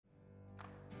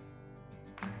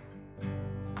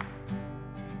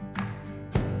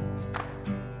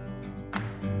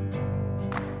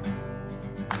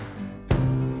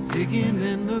digging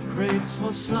in the crates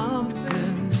for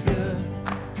something good.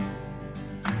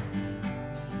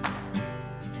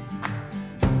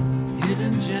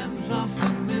 Hidden gems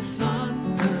often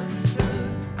misunderstood.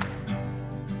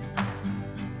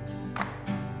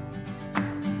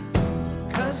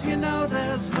 'Cause you know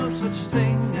there's no such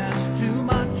thing as too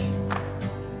much.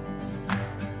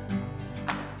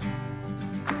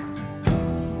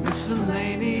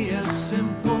 Miscellaneous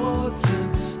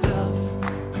important stuff.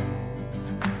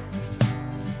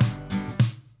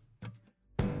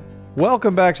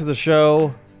 Welcome back to the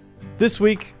show. This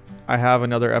week, I have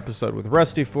another episode with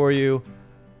Rusty for you.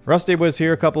 Rusty was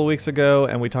here a couple of weeks ago,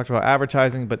 and we talked about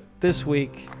advertising, but this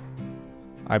week,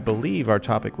 I believe our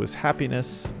topic was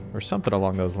happiness, or something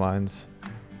along those lines.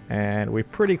 And we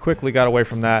pretty quickly got away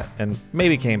from that, and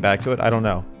maybe came back to it, I don't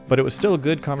know. But it was still a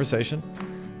good conversation.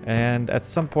 And at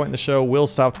some point in the show, Will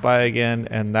stopped by again,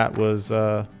 and that was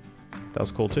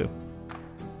cool too.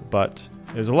 But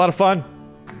it was a lot of fun.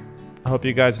 I hope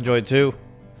you guys enjoyed too.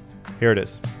 Here it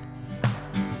is.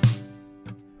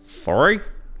 3,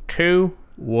 2,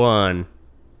 1.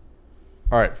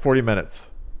 All right, 40 minutes.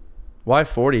 Why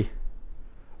 40?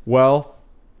 Well,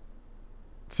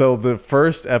 so the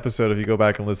first episode, if you go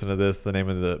back and listen to this, the name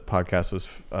of the podcast was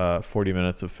 40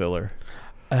 Minutes of Filler.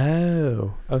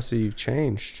 Oh, so you've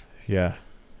changed. Yeah.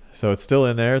 So it's still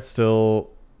in there. It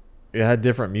had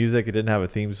different music. It didn't have a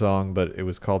theme song, but it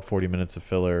was called 40 Minutes of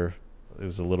Filler. It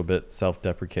was a little bit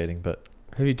self-deprecating, but...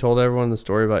 Have you told everyone the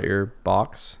story about your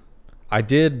box? I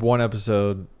did one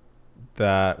episode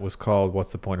that was called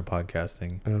What's the Point of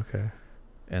Podcasting? Okay.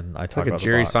 And I It's talked like a about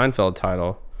Jerry the box. Seinfeld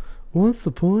title. What's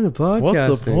the point of podcasting?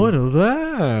 What's the point of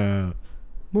that?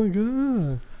 My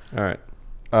God. All right.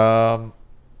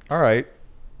 All right.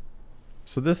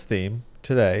 So this theme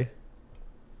today,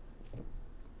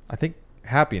 I think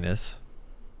happiness,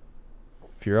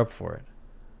 if you're up for it.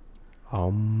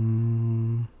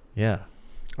 Yeah.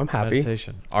 I'm happy.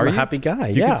 Meditation. I'm a happy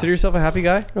guy. Do you yeah. consider yourself a happy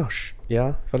guy? Oh,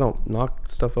 yeah. If I don't knock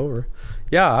stuff over.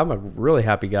 Yeah, I'm a really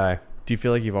happy guy. Do you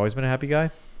feel like you've always been a happy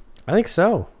guy? I think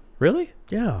so. Really?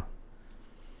 Yeah.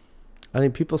 I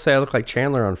think people say I look like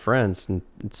Chandler on Friends, and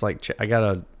it's like I got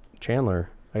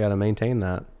to maintain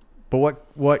that. But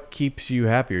what keeps you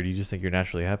happy, or do you just think you're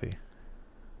naturally happy?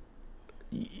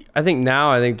 I think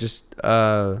just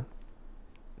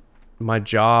my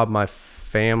job, my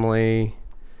family.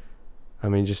 I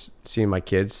mean, just seeing my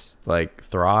kids like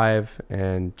thrive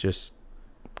and just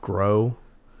grow.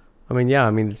 I mean, yeah. I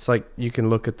mean, it's like you can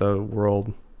look at the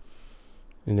world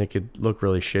and it could look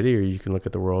really shitty, or you can look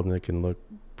at the world and it can look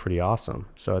pretty awesome.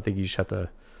 So I think you just have to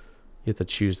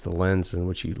choose the lens in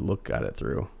which you look at it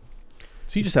through.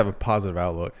 So you just have a positive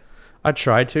outlook. I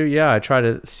try to, yeah. I try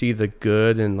to see the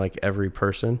good in like every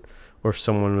person. Or if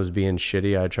someone was being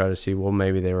shitty, I try to see, well,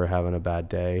 maybe they were having a bad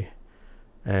day.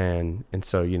 And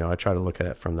so, I try to look at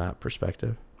it from that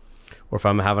perspective. Or if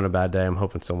I'm having a bad day, I'm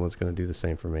hoping someone's going to do the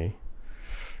same for me.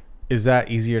 Is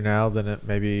that easier now than it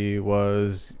maybe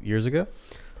was years ago?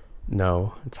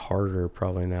 No, it's harder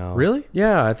probably now. Really?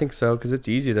 Yeah, I think so. Because it's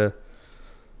easy to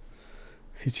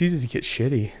get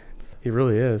shitty. It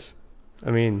really is.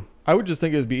 I mean, I would just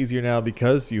think it would be easier now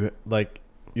because you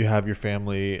have your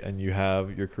family and you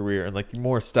have your career and like you're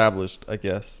more established, I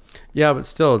guess. yeah, but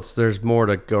still, there's more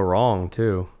to go wrong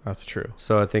too. That's true.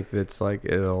 So I think it's like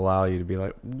it'll allow you to be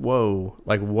like, whoa,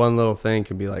 like one little thing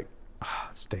can be like,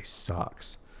 this day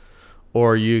sucks,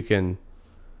 or you can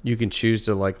choose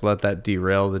to like let that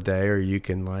derail the day, or you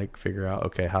can like figure out,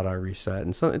 okay, how do I reset?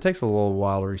 And so it takes a little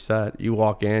while to reset. You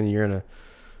walk in, you're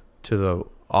to the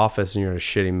office and you're in a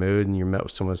shitty mood, and you're met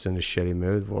with someone that's in a shitty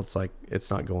mood. Well, it's like it's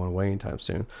not going away anytime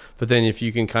soon. But then if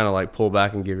you can kind of like pull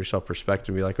back and give yourself perspective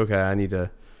and be like, okay, I need to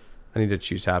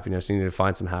choose happiness. I need to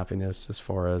find some happiness as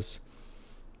far as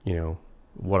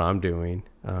what I'm doing.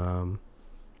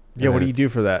 Yeah, what do you do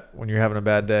for that when you're having a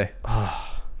bad day? Do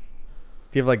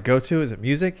you have like go-to? Is it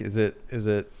music? Is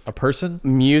it a person?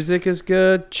 Music is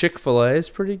good. Chick-fil-A is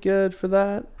pretty good for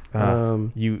that.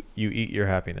 You eat your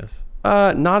happiness.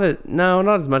 Not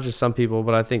as much as some people,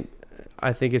 but I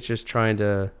think it's just trying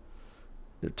to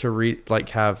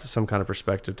have some kind of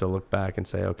perspective to look back and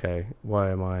say, okay, why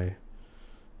am I,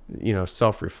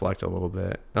 self-reflect a little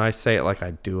bit. And I say it like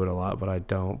I do it a lot, but I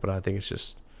don't. But I think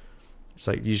it's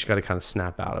like you just got to kind of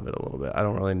snap out of it a little bit. I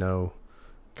don't really know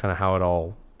kind of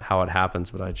how it happens,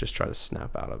 but I just try to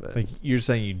snap out of it. Like you're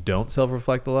saying you don't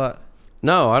self-reflect a lot?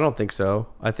 No, I don't think so.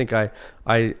 I think I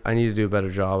need to do a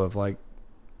better job of like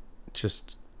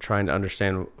just trying to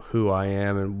understand who I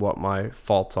am and what my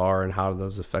faults are and how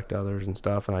those affect others and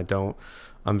stuff. And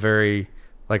I'm very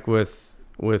like with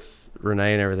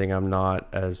Renee and everything, I'm not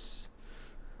as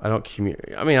I don't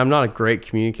communicate. I mean, I'm not a great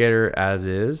communicator as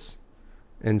is.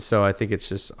 And so I think it's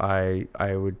just, I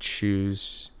would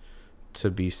choose to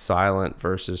be silent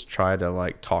versus try to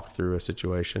like talk through a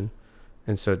situation.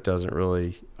 And so it doesn't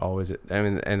really always, I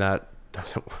mean, and that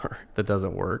doesn't work. That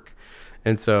doesn't work.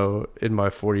 And so in my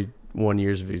 41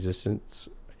 years of existence,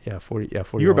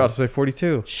 41. You were about to say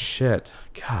 42. Shit.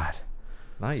 God.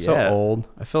 Not So yet. old.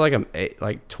 I feel like I'm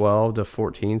 12 to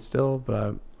 14 still,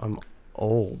 but I'm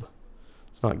old.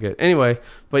 It's not good. Anyway,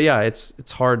 but yeah,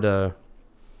 it's hard to,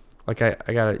 like, I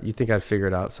gotta, you think I'd figure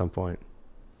it out at some point.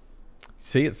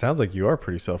 See, it sounds like you are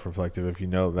pretty self-reflective if you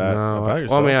know that No, about well,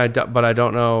 yourself. I mean, but I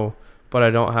don't know, but I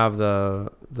don't have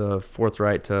the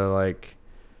forthright to like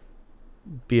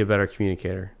be a better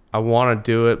communicator. I want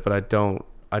to do it, but I don't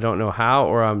know how,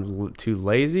 or I'm too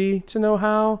lazy to know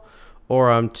how, or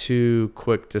I'm too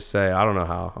quick to say, I don't know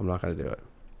how, I'm not going to do it.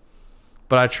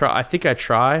 But I think I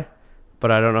try,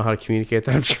 but I don't know how to communicate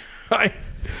that I'm trying.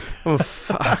 Oh,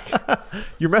 fuck.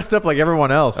 You're messed up like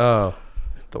everyone else. Oh,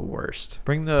 the worst.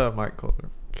 Bring the mic closer.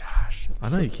 Gosh. I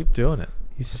know you keep doing it.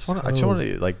 He's I just want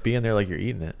to like be in there like you're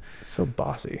eating it. so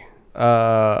bossy.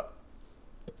 I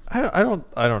don't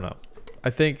know. I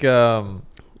think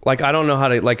Like, I don't know how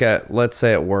to, like, let's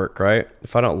say at work, right?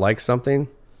 If I don't like something,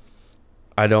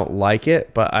 I don't like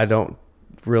it, but I don't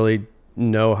really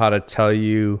know how to tell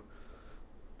you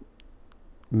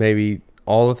maybe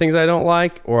all the things I don't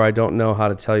like, or I don't know how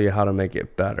to tell you how to make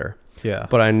it better. yeah.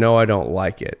 But I know I don't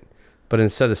like it. But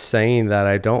instead of saying that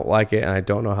I don't like it and I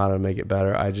don't know how to make it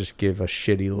better, I just give a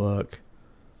shitty look.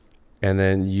 And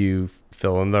then you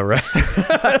fill in the rest.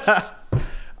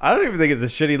 I don't even think it's a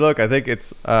shitty look. I think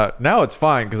it's now it's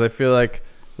fine because I feel like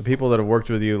the people that have worked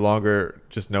with you longer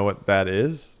just know what that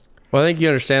is. Well, I think you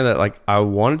understand that, like, I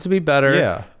want it to be better.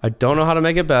 Yeah. I don't know how to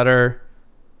make it better.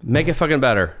 Make it fucking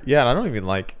better. Yeah, and I don't even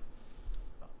like.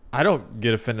 I don't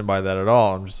get offended by that at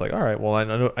all. I'm just like, all right, well,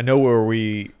 I know where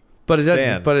we. But is that?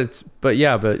 stand. But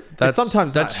that's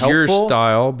sometimes not that's your helpful.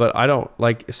 style. But I don't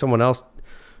like someone else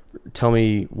tell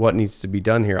me what needs to be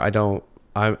done here. I don't.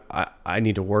 I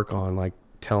need to work on like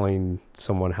telling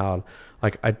someone how.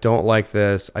 Like, I don't like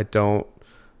this. I don't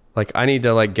like. I need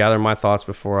to like gather my thoughts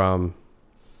before I'm.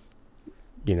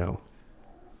 Yeah.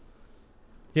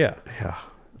 Yeah.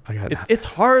 I got. It's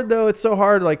hard though. It's so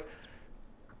hard like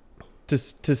to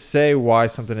say why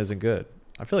something isn't good.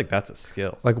 I feel like that's a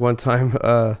skill. Like one time,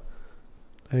 I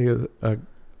think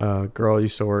a girl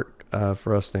used to work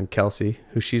for us named Kelsey,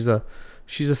 who she's a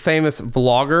famous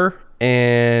vlogger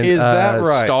and Is that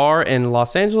right? star in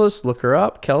Los Angeles. Look her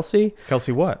up, Kelsey.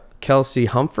 Kelsey what? Kelsey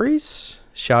Humphreys.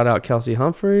 Shout out Kelsey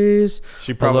Humphreys.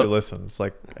 She probably listens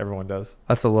like everyone does.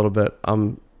 That's a little bit.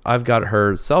 I've got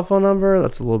her cell phone number.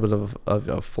 That's a little bit of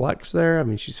a flex there. I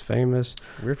mean, she's famous.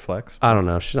 Weird flex. I don't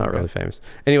know. She's not really famous.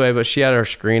 Anyway, but she had her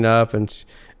screen up and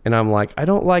I'm like, I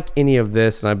don't like any of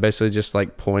this. And I basically just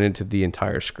like pointed to the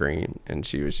entire screen and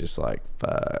she was just like,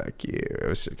 fuck you. It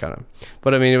was kind of,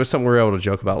 but I mean, it was something we were able to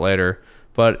joke about later,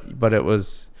 but it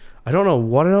was, I don't know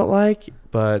what I don't like,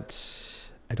 but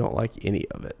I don't like any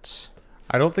of it.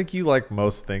 I don't think you like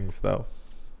most things though.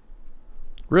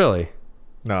 Really?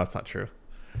 No, that's not true.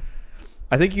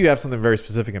 I think you have something very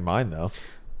specific in mind though.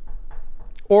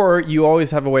 Or you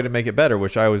always have a way to make it better,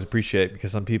 which I always appreciate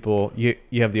because some people, you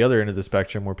have the other end of the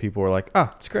spectrum where people are like,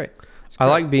 it's great. It's I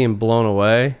great." like being blown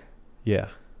away Yeah.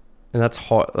 and that's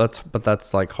hard.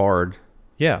 That's like hard.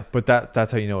 Yeah. But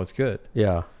that's how you know it's good.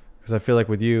 Yeah. Because I feel like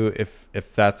with you,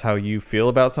 if that's how you feel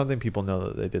about something, people know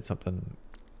that they did something.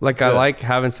 Like Good. I like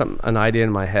having an idea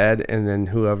in my head and then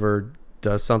whoever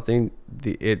does something,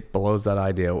 it blows that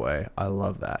idea away. I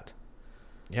love that.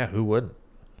 Yeah, who wouldn't?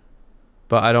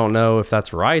 But I don't know if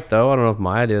that's right, though. I don't know if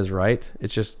my idea is right.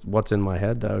 It's just what's in my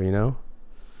head, though, you know?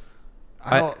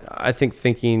 I think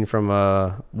thinking from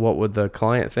what would the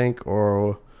client think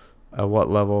or at what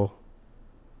level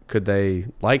could they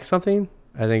like something?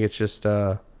 I think it's just,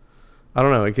 I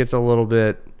don't know. It gets a little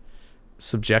bit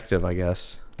subjective, I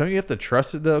guess. Don't you have to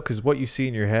trust it, though? Because what you see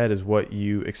in your head is what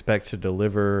you expect to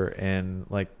deliver. And,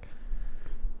 like,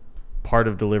 part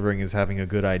of delivering is having a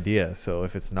good idea. So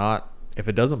if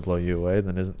it doesn't blow you away,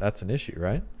 then that's an issue,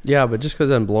 right? Yeah, but just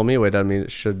because it doesn't blow me away doesn't mean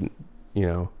it shouldn't,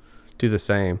 do the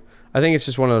same. I think it's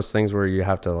just one of those things where you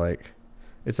have to like,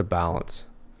 it's a balance.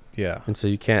 Yeah. And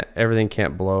so everything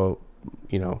can't blow,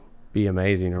 be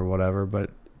amazing or whatever,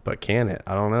 but can it?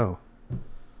 I don't know.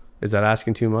 Is that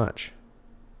asking too much?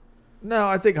 No,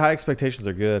 I think high expectations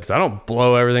are good. Because I don't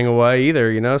blow everything away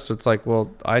either, so it's like,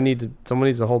 well, someone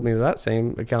needs to hold me to that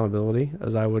same accountability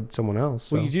as I would someone else.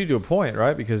 So. Well, you do to a point,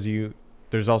 right? Because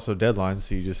there's also deadlines,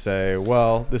 so you just say,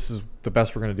 well, this is the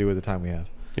best we're going to do with the time we have.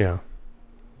 Yeah.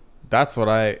 That's what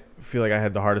I feel like I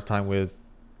had the hardest time with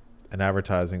in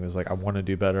advertising, was like, I want to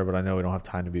do better, but I know we don't have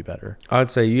time to be better. I would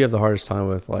say you have the hardest time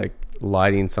with like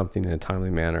lighting something in a timely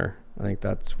manner. I think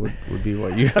that's would be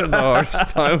what you have the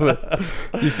hardest time with.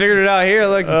 You figured it out here.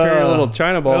 Look, you turn your little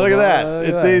China ball. Look at that. Look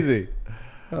It's at that. easy.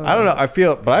 I don't know. I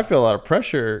feel a lot of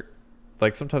pressure.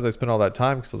 Like sometimes I spend all that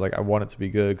time because like I want it to be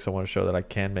good, because I want to show that I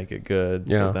can make it good.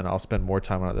 Yeah. So then I'll spend more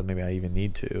time on it than maybe I even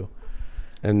need to.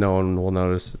 And no one will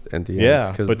notice at the end.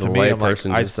 Yeah, because but the to me, lay I'm like,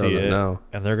 person I just see doesn't it, know.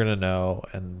 and they're gonna know,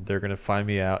 and they're gonna find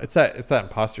me out. It's that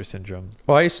imposter syndrome.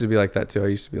 Well, I used to be like that too. I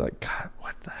used to be like, God,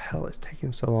 what the hell is taking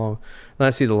him so long? And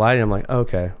I see the lighting, I'm like,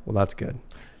 okay, well that's good.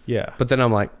 Yeah, But then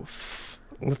I'm like,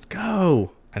 let's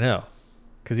go. I know,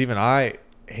 because even I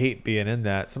hate being in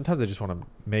that. Sometimes I just want to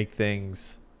make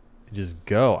things and just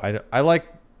go. I like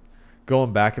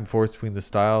going back and forth between the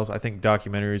styles. I think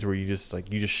documentaries where you just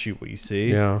shoot what you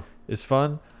see Yeah. is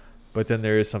fun, but then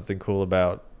there is something cool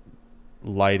about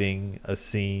lighting a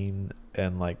scene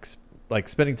and like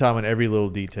spending time on every little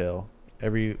detail.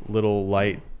 Every little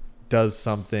light does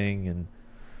something, and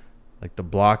like the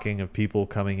blocking of people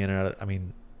coming in and out. I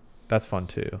mean, that's fun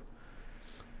too.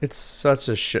 It's such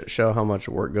a shit show how much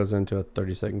work goes into a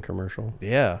 30-second commercial.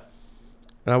 Yeah.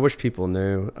 And I wish people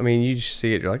knew. I mean, you just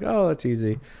see it, you're like, oh, that's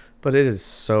easy. But it is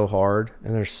so hard,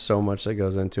 and there's so much that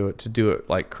goes into it to do it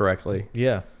like correctly.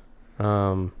 Yeah.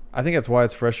 I think that's why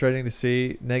it's frustrating to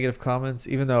see negative comments,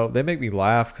 even though they make me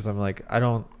laugh, because I'm like, I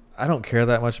don't care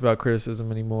that much about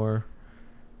criticism anymore.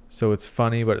 So it's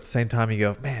funny, but at the same time you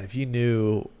go, man, if you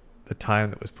knew the time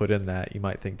that was put in that, you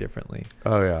might think differently.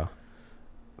 Oh, yeah.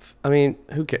 I mean,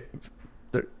 who cares?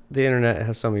 The internet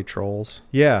has so many trolls.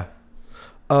 Yeah.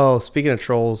 Oh, speaking of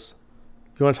trolls,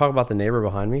 you want to talk about the neighbor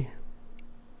behind me?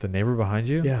 The neighbor behind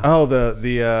you? Yeah. Oh,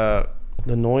 the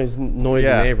Noisy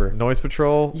yeah, neighbor. Noise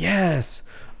patrol. Yes.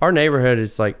 Our neighborhood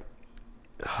is like,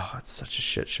 oh, it's such a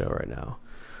shit show right now.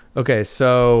 Okay,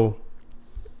 so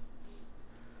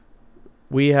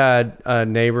we had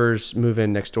neighbors move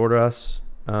in next door to us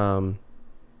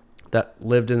that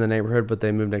lived in the neighborhood, but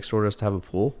they moved next door to us to have a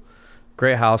pool.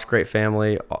 Great house, great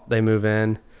family. They move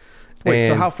in. Wait,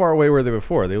 so and how far away were they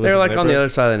before? they were like on the other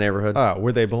side of the neighborhood.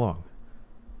 Where they belong.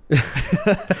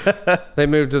 They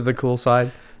moved to the cool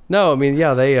side. No, I mean,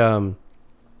 yeah,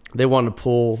 they wanted a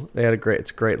pool. They had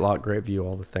it's a great lot, great view,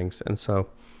 all the things. And so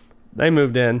they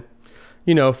moved in,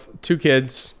 2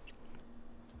 kids,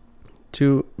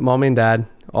 2 mommy and dad,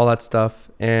 all that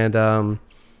stuff. And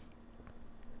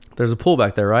there's a pool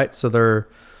back there, right? So they're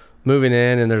moving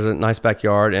in, and there's a nice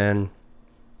backyard, and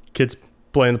kids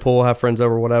play in the pool, have friends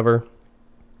over, whatever.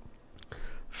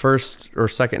 First or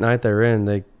second night they're in,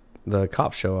 the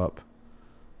cops show up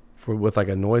with like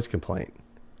a noise complaint.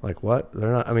 Like, what?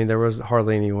 They're not. I mean, there was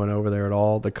hardly anyone over there at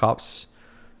all. The cops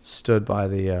stood by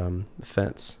the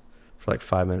fence for like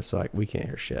 5 minutes. They're like, we can't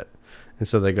hear shit. And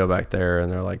so they go back there and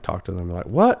they're like, talk to them. They're like,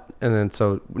 what? And then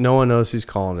so no one knows who's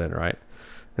calling in, right?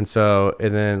 And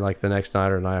then like the next night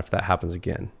or night after that happens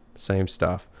again, same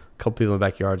stuff. A couple people in the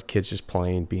backyard, kids just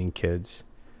playing, being kids.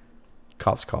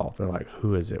 Cops call. They're like,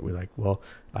 who is it? We're like, well,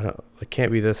 it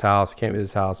can't be this house. Can't be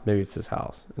this house. Maybe it's this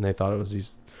house. And they thought it was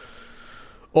these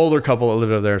older couple that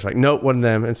lived over there. It's like, nope, wasn't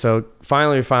them. And so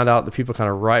finally we find out the people kind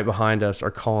of right behind us are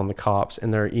calling the cops,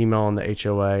 and they're emailing the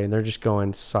HOA, and they're just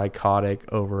going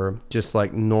psychotic over just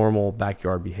like normal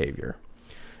backyard behavior.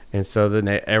 And so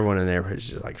everyone in the neighborhood is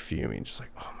just like fuming, just like,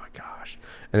 oh my gosh.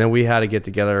 And then we had to get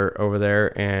together over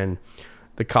there, and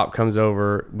the cop comes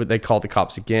over, but they called the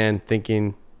cops again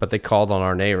but they called on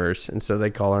our neighbors. And so they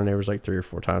call our neighbors like 3 or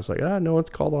 4 times, like, no one's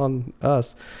called on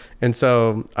us. And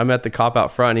so I met the cop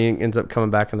out front, and he ends up coming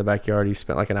back in the backyard. He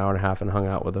spent like an hour and a half and hung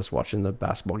out with us watching the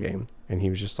basketball game. And he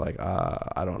was just like,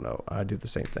 I don't know. I do the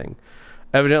same thing.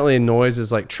 Evidently noise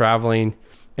is like traveling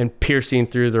and piercing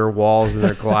through their walls and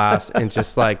their glass and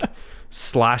just like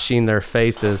slashing their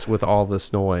faces with all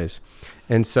this noise.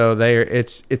 And so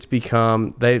it's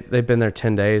become, they've been there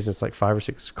 10 days. It's like 5 or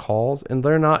 6 calls, and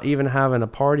they're not even having a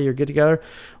party or get together.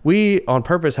 We on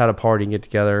purpose had a party and get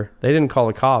together. They didn't call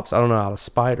the cops. I don't know, out of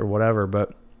spite or whatever,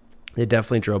 but they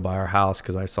definitely drove by our house,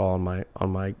 because I saw on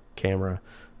my camera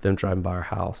them driving by our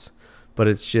house. But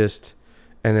it's just,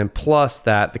 and then plus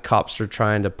that, the cops are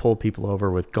trying to pull people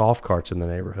over with golf carts in the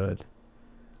neighborhood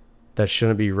that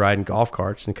shouldn't be riding golf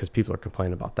carts, and because people are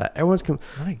complaining about that. Everyone's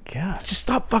My God. just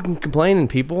stop fucking complaining,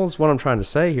 people, is what I'm trying to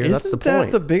say here. That's the Isn't that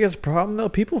point. the biggest problem, though?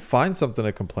 People find something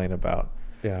to complain about.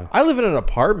 Yeah. I live in an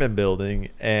apartment building,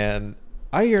 and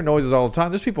I hear noises all the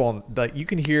time. There's people that you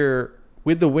can hear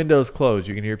with the windows closed.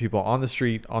 You can hear people on the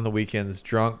street on the weekends,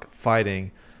 drunk,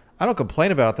 fighting. I don't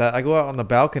complain about that. I go out on the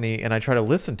balcony and I try to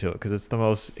listen to it, because it's the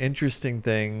most interesting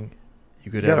thing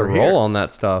you could You gotta ever roll hear. on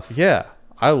that stuff. Yeah,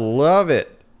 I love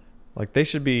it. Like they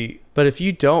should be. But if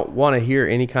you don't want to hear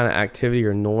any kind of activity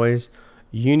or noise,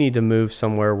 you need to move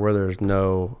somewhere where there's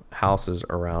no houses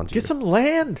around you. Get some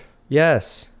land.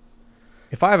 Yes.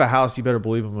 If I have a house, you better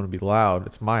believe I'm going to be loud.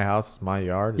 It's my house. It's my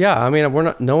yard. Yeah, I mean, we're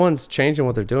not. No one's changing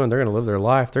what they're doing. They're gonna live their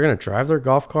life. They're gonna drive their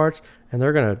golf carts, and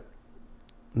they're gonna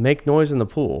make noise in the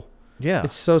pool. Yeah.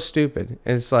 It's so stupid.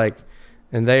 And it's like,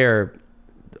 and they're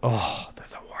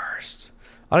the worst.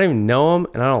 I don't even know them,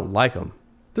 and I don't like them.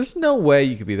 There's no way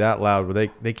you could be that loud where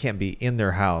they can't be in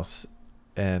their house.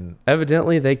 And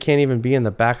Evidently, they can't even be in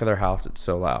the back of their house. It's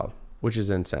so loud, which is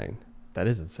insane. that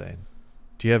is insane.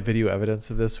 Do you have video evidence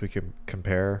of this we can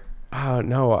compare?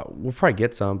 No, we'll probably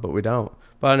get some, but we don't.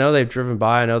 But I know they've driven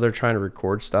by. I know they're trying to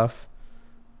record stuff.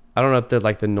 I don't know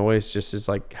if the noise just is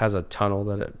like has a tunnel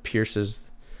that it pierces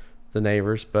the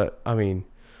neighbors, but I mean,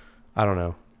 I don't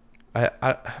know.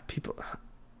 People,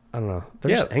 I don't know.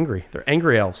 They're just angry. They're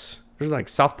angry elves. They're like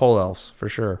South Pole elves for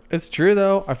sure. It's true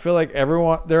though. I feel like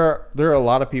everyone there are a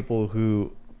lot of people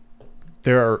who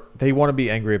they want to be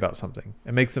angry about something.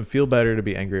 It makes them feel better to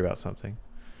be angry about something.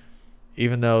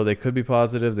 Even though they could be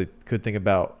positive, they could think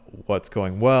about what's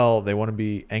going well. They want to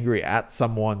be angry at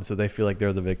someone so they feel like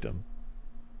they're the victim.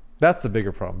 That's the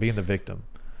bigger problem, being the victim.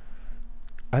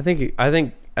 I think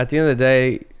at the end of the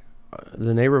day,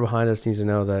 the neighbor behind us needs to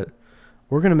know that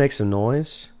we're going to make some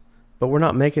noise, but we're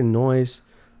not making noise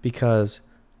because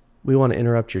we want to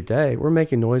interrupt your day. We're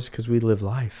making noise because we live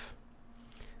life.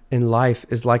 And life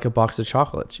is like a box of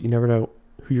chocolates. You never know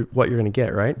what you're going to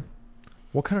get, right?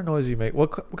 What kind of noise do you make?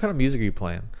 What kind of music are you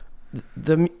playing?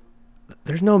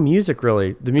 There's no music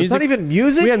really. The music. It's not even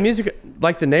music? We had music.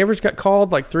 Like the neighbors got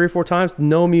called like 3 or 4 times.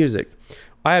 No music.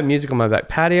 I have music on my back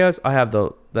patios. I have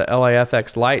the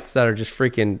LAFX lights that are just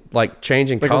freaking like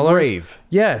changing Like colors. a rave.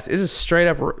 Yes, it is straight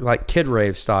up like kid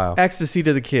rave style. Ecstasy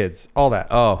to the kids. All that.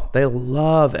 Oh, they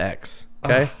love X.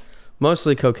 Okay,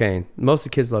 mostly cocaine. Most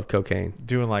of the kids love cocaine.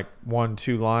 Doing like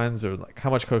 1-2 lines, or like how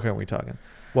much cocaine are we talking?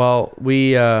 Well,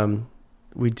 we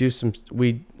do some.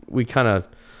 We kind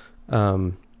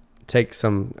of take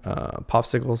some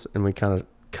popsicles and we kind of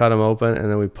cut them open and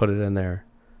then we put it in there,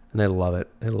 and they love it.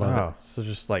 They love it. So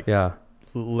just like Yeah.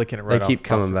 licking it right They off keep the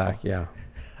coming popsicle. back. Yeah.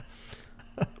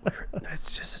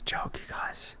 It's just a joke, you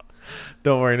guys.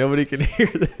 Don't worry, nobody can hear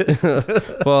this.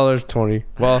 Well, there's 20.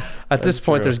 Well, at this That's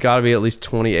point, true. there's got to be at least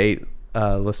 28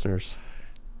 listeners.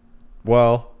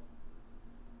 Well,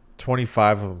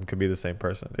 25 of them could be the same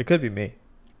person. It could be me.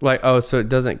 Like, oh, so it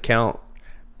doesn't count.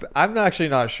 I'm actually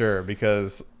not sure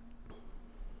because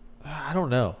I don't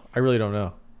know. I really don't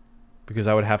know. Because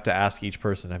I would have to ask each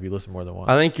person, have you listened more than once?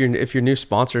 I think if your new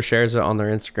sponsor shares it on their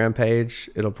Instagram page,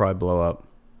 it'll probably blow up.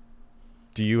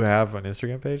 Do you have an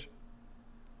Instagram page?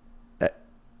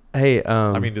 Hey,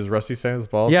 I mean, does Rusty's Famous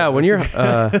Balls? yeah, have when you're,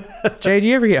 Instagram? Jay, do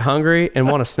you ever get hungry and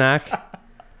want a snack?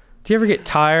 Do you ever get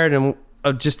tired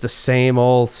of just the same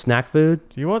old snack food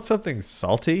Do you want something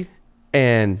salty?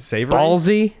 and Savory?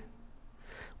 ballsy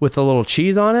with a little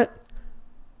cheese on it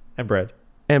And bread.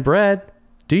 and bread?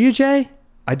 Do you, Jay?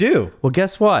 I do. Well,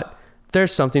 guess what?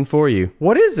 There's something for you.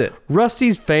 What is it?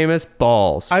 Rusty's Famous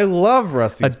Balls. I love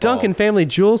Rusty's A Balls. Duncan family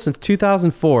jewel since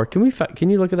 2004. Can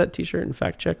you look at that T-shirt and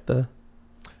fact check the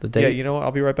date? Yeah, you know what?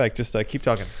 I'll be right back. Just keep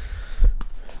talking.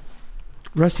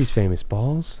 Rusty's Famous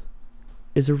Balls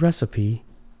is a recipe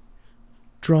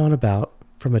drawn about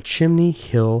from a Chimney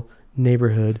Hill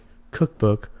neighborhood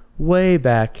cookbook way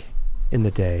back in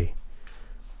the day.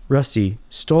 Rusty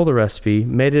stole the recipe,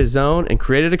 made it his own, and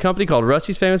created a company called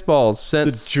Rusty's Famous Balls The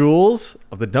since jewels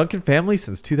of the Duncan family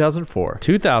since 2004.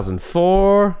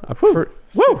 2004.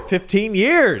 Woo! 15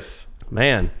 years.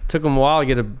 Man, took them a while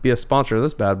to be a sponsor of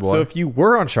this bad boy. So if you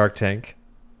were on Shark Tank,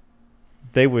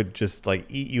 they would just like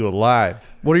eat you alive.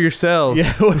 What are your sales?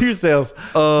 Yeah, what are your sales?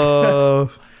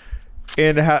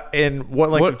 In what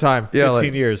length What- of time? yeah, 15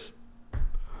 like- years.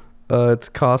 It's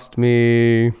cost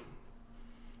me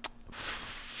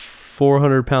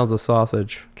 400 pounds of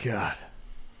sausage. God.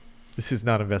 This is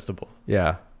not investable.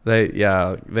 Yeah, they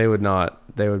would not.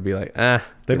 They would be like, They'd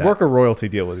get work out. a royalty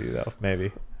deal with you though,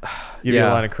 maybe. Give you a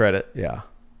Yeah. line of credit. Yeah,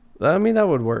 I mean that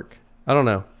would work. I don't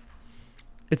know.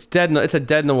 It's dead. It's a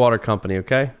dead in the water company.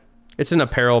 Okay, it's an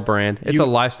apparel brand. It's a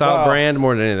lifestyle wow. brand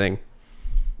more than anything.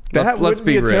 That Let's wouldn't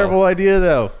be be a real. terrible idea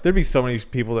though. There'd be so many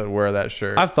people that wear that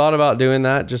shirt. I've thought about doing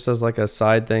that just as like a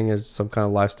side thing, as some kind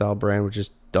of lifestyle brand with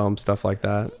just dumb stuff like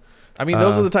that. I mean,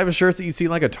 those are the type of shirts that you see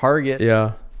in like a Target.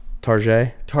 Yeah,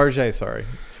 Target. Target, sorry.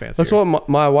 It's fancy. That's what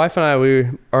my wife and I, we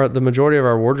are, the majority of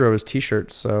our wardrobe is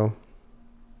t-shirts, so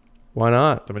why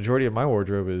not? The majority of my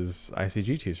wardrobe is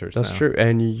ICG t-shirts That's now. true.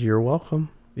 And you're welcome.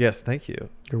 Yes, thank you.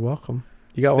 You're welcome.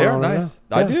 You got one They're on right nice.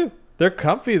 now? I Yeah. do. They're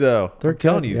comfy though. They're I'm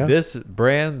telling good, you, yeah. this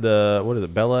brand, what is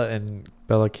it, Bella and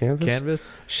Bella Canvas. Canvas?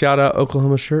 Shout out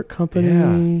Oklahoma Shirt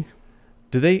Company.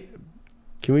 Do they?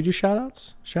 Can we do shout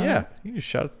outs? Shout Yeah, out? you can just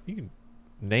shout. You can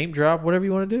name drop whatever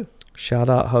you want to do. Shout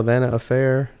out Havana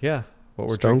Affair. Yeah, what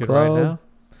we're Stone drinking Club. right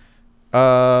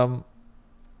now.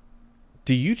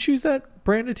 Do you choose that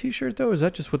branded T-shirt though? Or is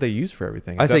that just what they use for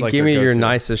everything? I Is that, say, like, give their me your go-to?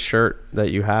 nicest shirt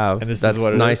that you have. And this is That's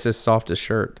what it is? nicest, softest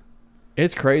shirt.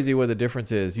 It's crazy what the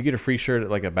difference is. You get a free shirt at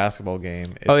like a basketball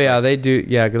game. It's Oh yeah, like, they do.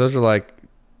 Yeah, 'cause those are like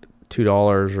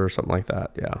 $2 or something like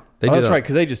that. Yeah, they oh, do that's that. right,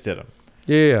 because they just did them.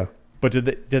 Yeah. But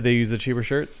did they use the cheaper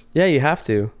shirts? Yeah, you have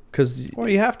to. Because Well,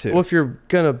 you have to. well, if you're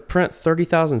gonna print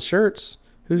 30,000 shirts,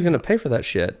 who's gonna pay for that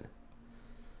shit?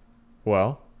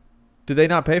 Well, did they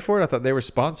not pay for it? I thought they were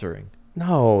sponsoring.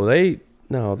 No,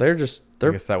 they're just I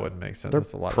they're guess that wouldn't make sense. they're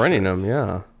That's a lot. printing of shirts. them.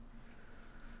 Yeah,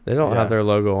 they don't Yeah. have their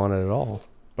logo on it at all.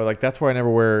 But like that's why I never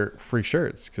wear free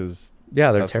shirts because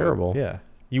Yeah, they're terrible. Yeah,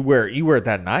 you wear it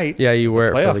that night. Yeah, you wear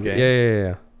it playoff for the game.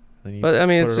 Yeah. then you But I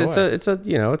mean, put it's it away. it's a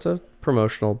it's a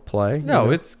promotional play. you No,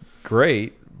 know? it's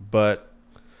great, but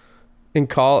in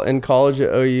college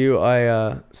at OU,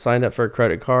 I signed up for a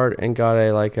credit card and got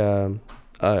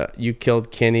a "You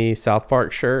Killed Kenny" South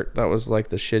Park shirt. That was like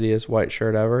the shittiest white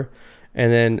shirt ever.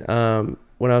 And then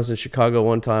when I was in Chicago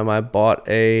one time, I bought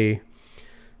a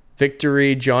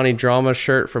Victory Johnny Drama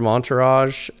shirt from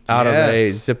Entourage out of a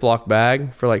Yes. Ziploc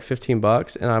bag for like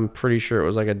 $15, and I'm pretty sure it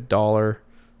was like $1.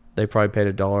 They probably paid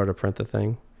 $1 to print the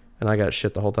thing, and I got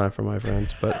shit the whole time from my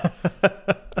friends. But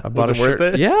I bought Was a it worth shirt.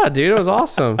 it? Yeah, dude, it was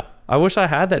awesome. I wish I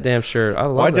had that damn shirt. I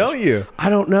love why that don't you? I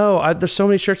don't know. There's so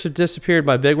many shirts have disappeared.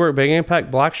 My Big Work, Big Impact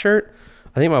black shirt.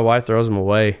 I think my wife throws them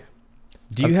away.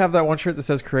 Do you have that one shirt that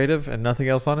says creative and nothing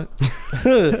else on it?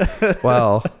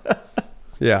 Well,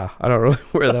 yeah, I don't really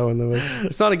wear that one though.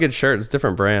 It's not a good shirt. It's a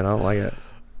different brand. I don't like it.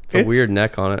 It's a It's- weird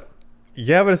neck on it.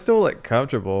 Yeah, but it's still like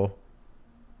comfortable.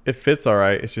 It fits all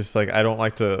right. It's just like I don't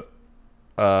like to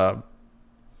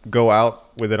go out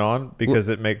with it on because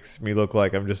it makes me look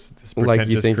like I'm just this Like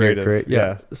pretentious you think creative. you're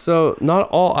yeah. So not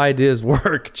all ideas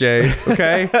work, Jay.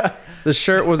 Okay. The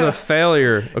shirt was a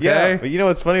failure. Okay. Yeah, but you know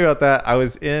what's funny about that? I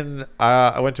was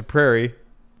I went to Prairie,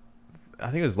 I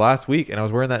think it was last week, and I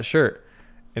was wearing that shirt,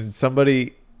 and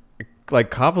somebody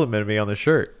like complimented me on the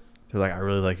shirt. They're like, "I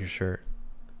really like your shirt."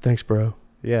 Thanks, bro.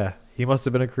 Yeah, he must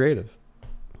have been a creative.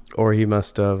 Or he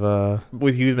must have.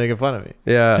 He was making fun of me.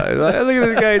 Yeah. Look at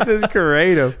this guy. It says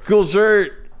creative. Cool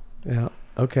shirt. Yeah.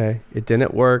 Okay. It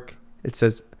didn't work. It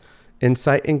says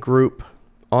insight and group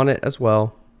on it as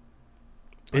well.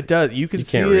 It does. You can You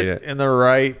see can't read it it. in the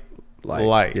right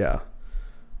light. Yeah.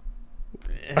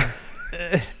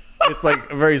 It's like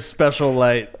a very special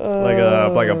light, like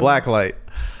a black light.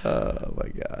 Oh my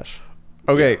gosh.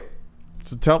 Okay,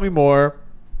 so tell me more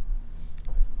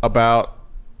about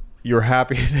your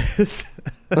happiness.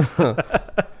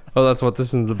 Oh, that's what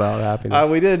this one's about. Happiness.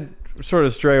 We did sort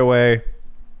of stray away.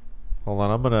 Hold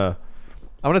on, I'm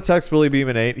gonna text Willie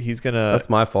Beeman 8. He's gonna That's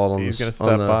my fault. he's gonna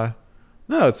step by.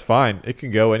 No, it's fine. It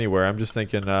can go anywhere. I'm just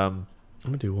thinking. I'm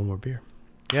gonna do one more beer.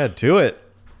 Yeah, do it.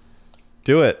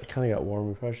 Do it. It kind of got warm.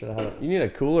 We probably should have had it. You need a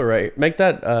cooler, right? Make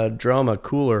that drum a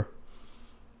cooler.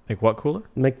 Like what cooler?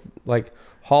 Make like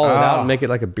haul it out Ah, and make it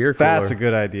like a beer cooler. That's a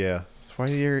good idea. That's why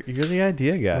you're the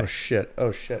idea guy. Oh shit!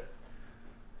 Oh shit!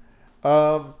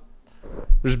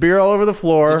 There's beer all over the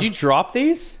floor. Did you drop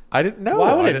these? I didn't know.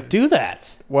 Why would I it didn't- do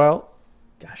that? Well,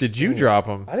 Gosh, did you dang it. drop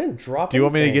them? I didn't drop. Do you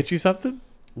want me to anything. get you something?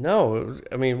 No,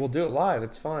 I mean we'll do it live.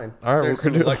 It's fine. All right, There's we're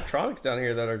some gonna do it. electronics down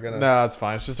here that are gonna. No, it's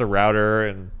fine. It's just a router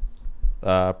and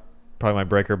probably my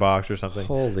breaker box or something.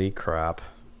 Holy crap!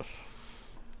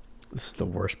 This is the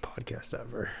worst podcast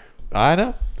ever. I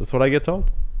know. That's what I get told.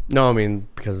 No, I mean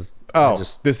because I Oh,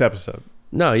 just this episode.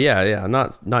 no, yeah,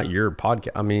 not your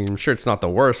podcast. I mean, I'm sure it's not the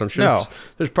worst. I'm sure No.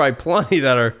 there's probably plenty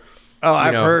that are Oh,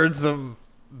 I've know. heard some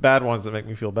bad ones that make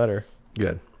me feel better.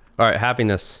 good. All right,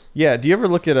 happiness. Yeah. Do you ever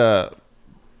look at a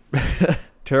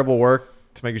terrible work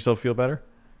to make yourself feel better?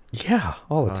 Yeah,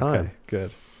 all the time. Okay,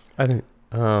 good. I think.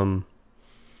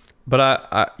 But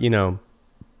I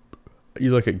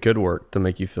you look at good work to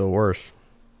make you feel worse.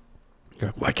 You're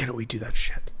like, why can't we do that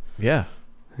shit? Yeah.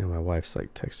 And my wife's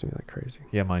like texting me like crazy.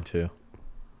 Yeah, mine too.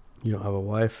 You don't have a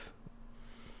wife?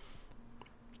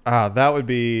 That would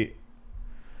be.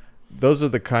 Those are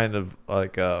the kind of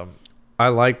like. I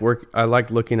like work. I like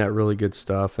looking at really good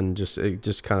stuff, and it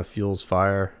just kind of fuels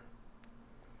fire.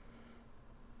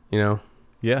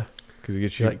 Yeah, because it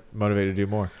gets you Like- motivated to do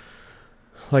more.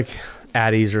 Like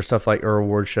Addies or stuff like or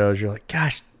award shows. You're like,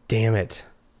 gosh, damn it,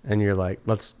 and you're like,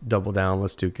 let's double down,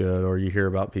 let's do good. Or you hear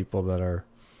about people that are,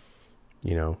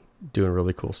 doing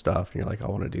really cool stuff, and you're like, I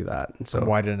want to do that. And so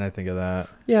Why didn't I think of that?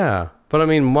 yeah, but I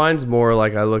mean, mine's more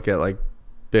like I look at like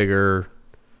bigger,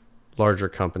 larger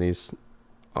companies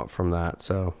from that.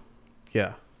 So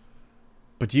Yeah.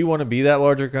 But do you want to be that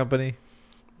larger company?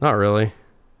 not really.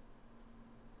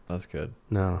 That's good.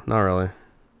 No, not really.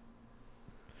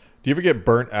 Do you ever get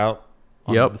burnt out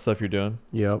on Yep. the stuff you're doing?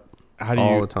 Yep. How do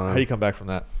All you the time. How do you come back from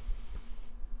that?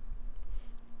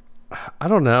 I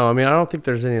don't know. I mean, I don't think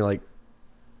there's any like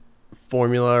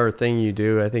formula or thing you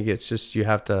do. I think it's just you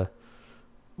have to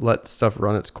let stuff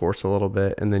run its course a little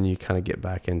bit, and then you kind of get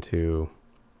back into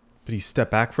But you step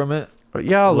back from it,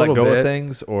 yeah, a let little go bit. of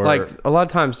things, or Like a lot of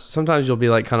times, sometimes you'll be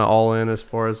like kind of all in as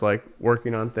far as like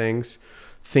working on things,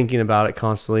 thinking about it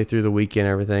constantly through the weekend,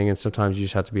 everything. And sometimes you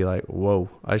just have to be like, whoa,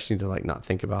 I just need to like not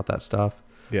think about that stuff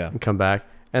yeah, and come back.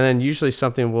 And then usually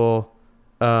something will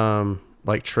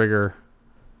like trigger,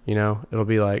 you know, it'll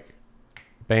be like,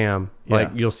 bam, like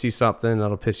Yeah. you'll see something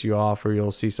that'll piss you off, or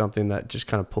you'll see something that just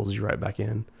kind of pulls you right back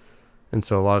in. And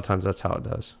so a lot of times that's how it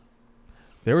does.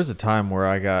 There was a time where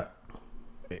I got,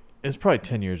 it's probably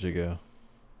 10 years ago,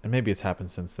 and maybe it's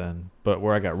happened since then, but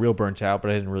where I got real burnt out,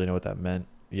 but I didn't really know what that meant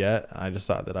yet. I just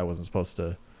thought that I wasn't supposed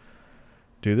to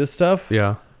do this stuff.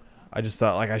 Yeah. I just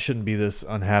thought like I shouldn't be this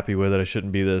unhappy with it. I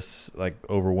shouldn't be this like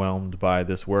overwhelmed by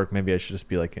this work. Maybe I should just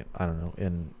be like, I don't know,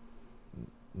 in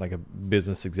like a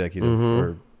business executive Mhm.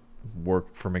 or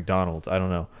work for McDonald's. I don't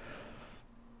know.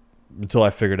 Until I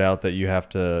figured out that you have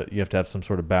to have some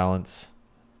sort of balance,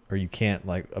 or you can't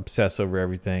like obsess over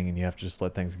everything, and you have to just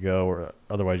let things go, or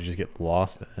otherwise you just get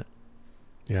lost in it.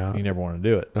 Yeah. You never want to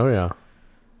do it. Oh yeah,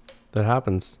 that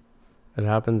happens. It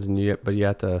happens, and but you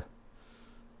have to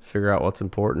figure out what's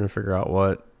important and figure out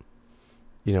what,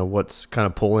 you know, what's kind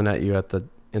of pulling at you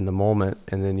in the moment,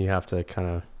 and then you have to kind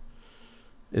of,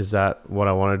 is that what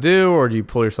I want to do, or do you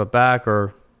pull yourself back,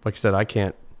 or like I said, I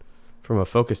can't. From a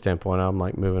focus standpoint, I'm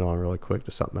like moving on really quick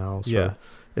to something else. Yeah. Or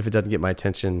if it doesn't get my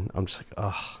attention, I'm just like,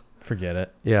 oh, Forget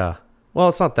it. yeah. Well,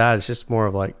 it's not that. It's just more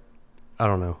of like, I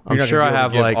don't know. You're I'm not sure gonna I be able to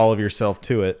have give like all of yourself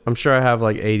to it. I'm sure I have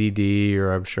like ADD,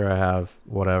 or I'm sure I have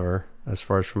whatever as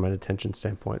far as from an attention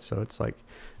standpoint. So it's like,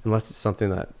 unless it's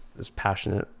something that is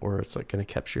passionate or it's like going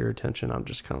to capture your attention, I'm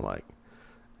just kind of like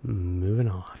moving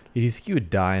on. Do you think you would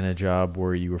die in a job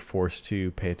where you were forced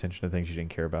to pay attention to things you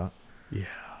didn't care about? Yeah,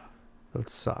 that would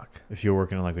suck. If you were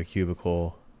working in like a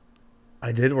cubicle.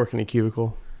 I did work in a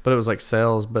cubicle, but it was like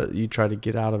sales, but you try to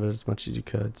get out of it as much as you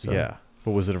could. So Yeah.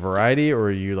 But was it a variety, or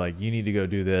are you like, you need to go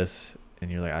do this,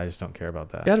 and you're like, I just don't care about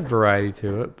that? it had a variety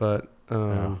to it, but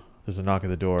Yeah. There's a knock at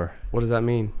the door. what does that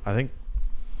mean? I think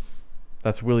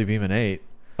that's Willie Beeman 8.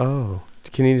 Oh,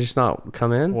 can he just not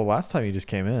come in? Well, last time he just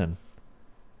came in.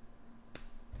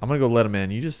 I'm going to go let him in.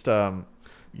 You just, you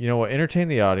know what, entertain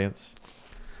the audience.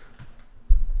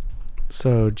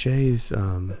 So Jay's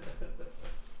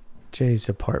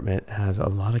apartment has a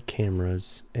lot of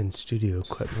cameras and studio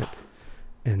equipment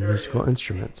and musical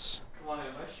instruments.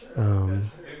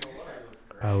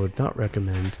 I would not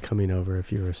recommend coming over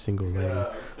if you're a single lady.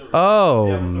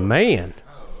 Oh man,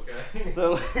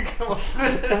 So,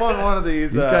 come on one of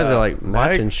these. these guys are like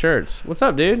matching mics. shirts. What's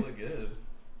up, dude? Good.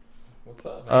 What's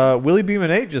up? Willie Beeman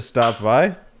 8 just stopped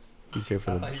by. He's here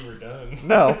for I the. thought you were done.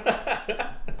 No.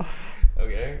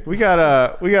 Okay. We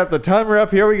got the timer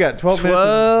up here. We got 12 minutes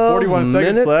and 41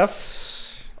 seconds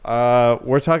left.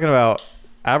 We're talking about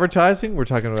advertising. We're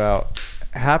talking about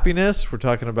happiness. We're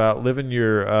talking about living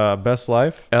your best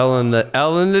life. L and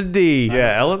the D.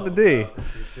 Yeah, L and the D.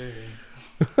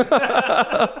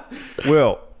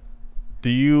 Will, do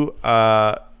you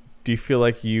feel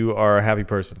like you are a happy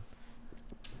person?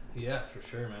 Yeah, for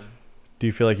sure, man. Do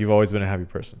you feel like you've always been a happy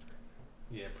person?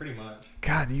 Yeah, pretty much.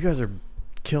 God, you guys are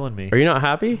killing me. Are you not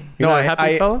happy? You're not a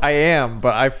happy fella? I am,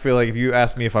 but I feel like if you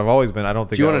ask me if I've always been, I don't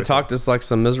think. Do you I want always to talk to like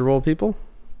some miserable people?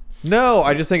 No,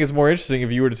 I just think it's more interesting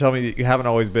if you were to tell me that you haven't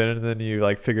always been and then you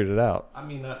like figured it out. I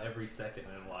mean, not every second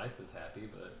in life is happy,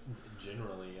 but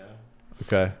generally, yeah.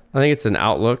 Okay. I think it's an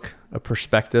outlook, a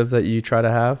perspective that you try to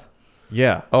have.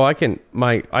 Yeah. Oh,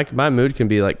 my mood can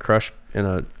be like crushed in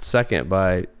a second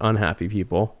by unhappy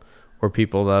people or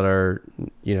people that are,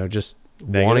 you know, just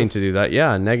Negative? wanting to do that.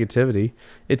 Yeah, negativity.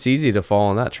 It's easy to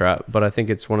fall in that trap, but I think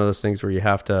it's one of those things where you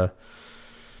have to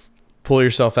pull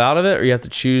yourself out of it, or you have to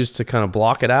choose to kind of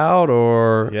block it out,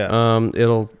 or Yeah.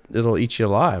 it'll eat you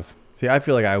alive. See, I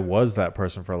feel like I was that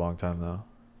person for a long time though,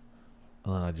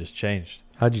 and then I just changed.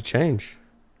 How'd you change?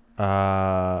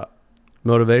 Uh,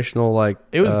 Motivational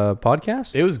It was-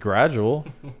 podcast? it was gradual.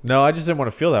 No, I just didn't want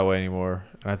to feel that way anymore,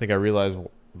 and I think I realized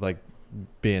like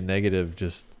being negative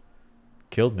just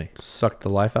killed me. Sucked the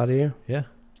life out of you. Yeah.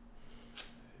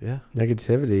 Yeah.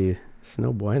 Negativity. It's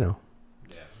no bueno.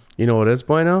 Yeah. You know what is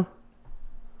bueno?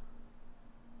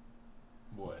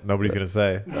 What? Nobody's gonna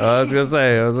say I was gonna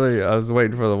say. I was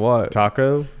waiting for the what?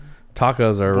 taco.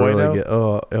 Tacos are Bueno? really good.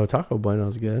 Oh, taco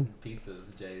bueno's good.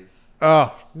 Pizzas, Jay's.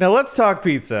 Oh, now let's talk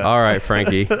pizza. All right,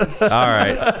 Frankie. All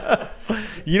right.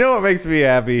 You know what makes me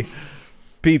happy?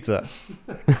 Pizza.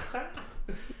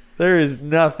 There is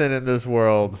nothing in this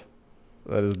world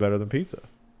that is better than pizza.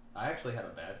 I actually had a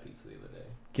bad pizza the other day.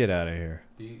 Get out of here.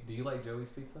 Do you like Joey's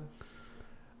Pizza?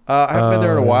 I haven't been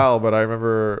there in a Oh. while, but I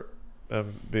remember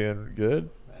them being good.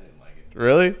 I didn't like it.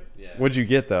 Really? Yeah. What'd you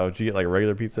get though? Did you get like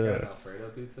regular I got an pizza? Alfredo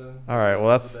pizza. All right.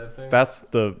 Well, Is it that thing? that's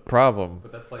the problem.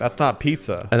 But that's like That's my not go-to.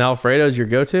 pizza. And Alfredo's your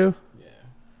go-to? Yeah.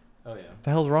 Oh yeah. What the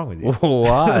hell's wrong with you?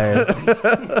 Why?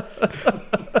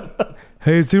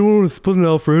 Hey, does anyone want to split an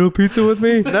Alfredo pizza with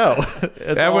me? No.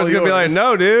 Everyone's gonna be like,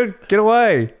 "No, dude, get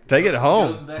away." Take it It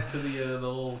home. goes back to the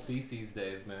old CC's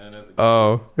days, man. As a kid.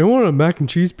 Oh, you want a mac and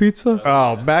cheese pizza?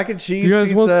 Oh, mac and cheese You guys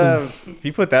pizza. want If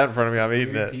you put that in front of me, I'm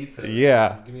eating Free it. pizza.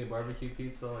 Yeah. Give me a barbecue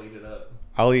pizza. I'll eat it up.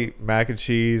 I'll eat mac and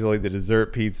cheese. I'll eat the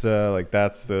dessert pizza. Like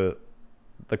that's the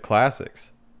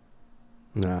classics.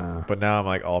 Nah, But now I'm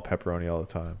like all pepperoni all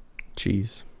the time.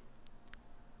 cheese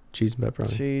and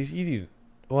pepperoni. Cheese, you do.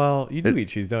 Well, you do eat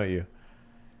cheese, don't you?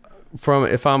 From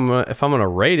if I'm gonna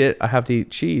rate it, I have to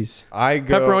eat cheese. I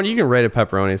go Pepperoni, you can rate a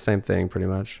pepperoni, same thing, pretty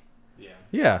much. Yeah.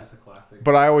 Yeah, It's a classic.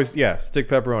 but I always stick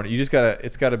pepperoni. You just gotta.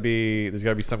 It's gotta be. There's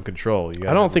gotta be some control. You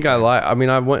I don't think I like. I mean,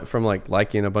 I went from like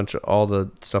liking a bunch of all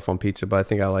the stuff on pizza, but I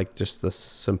think I like just the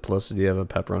simplicity of a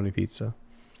pepperoni pizza.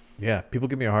 Yeah, people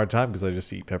give me a hard time because I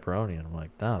just eat pepperoni, and I'm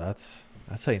like, no, that's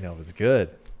how you know if it's good.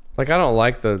 Like I don't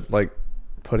like the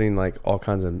putting like all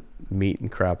kinds of meat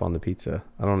and crap on the pizza.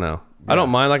 I don't know. I don't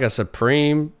mind like a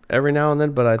supreme every now and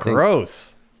then, but I think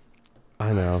Gross.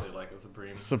 I know. actually like a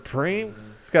Supreme. Supreme.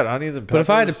 It's got onions and peppers. But if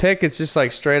I had to pick, it's just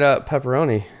like straight up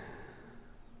pepperoni.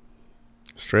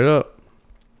 Straight up.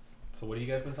 So what have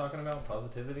you guys been talking about?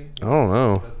 Positivity? I don't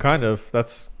know. kind of.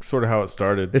 That's sort of how it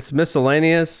started. It's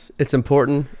miscellaneous. It's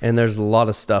important, and there's a lot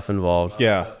of stuff involved.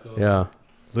 Yeah. Yeah.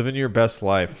 Living your best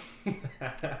life.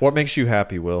 What makes you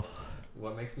happy, Will?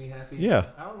 What makes me happy? Yeah.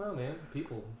 I don't know, man.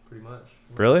 People, pretty much.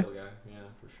 I'm a Really? people guy. Yeah,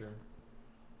 for sure.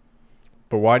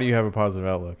 But why do you have a positive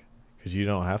outlook? Because you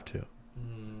don't have to.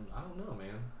 I don't know,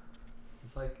 man.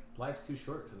 It's like life's too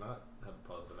short to not have a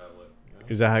positive outlook. You know?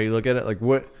 Is that how you look at it? Like,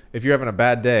 what if you're having a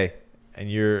bad day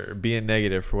and you're being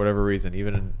negative for whatever reason,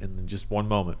 even in just one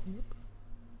moment?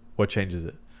 What changes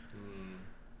it?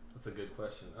 That's a good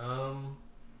question. I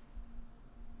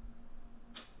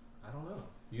don't know.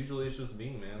 Usually it's just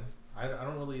me, man. I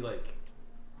don't really like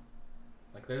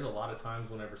there's a lot of times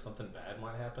whenever something bad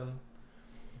might happen,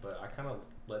 but I kind of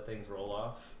let things roll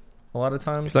off. A lot of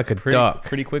times, He's like a pretty, duck.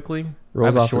 pretty quickly. Rolls I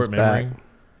have a off short his memory. back.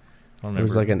 I don't It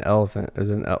was remember. like an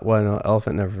elephant. Well, no,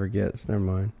 elephant never forgets. Never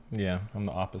mind. Yeah, I'm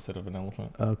the opposite of an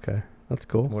elephant. Okay, that's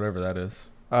cool. Whatever that is.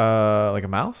 Like a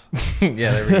mouse?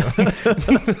 Yeah, there we go.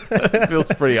 It feels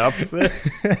pretty opposite.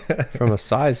 From a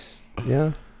size,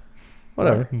 yeah.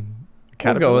 Whatever.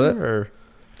 Caterpillar go with it. Or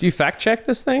Do you fact check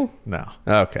this thing? no?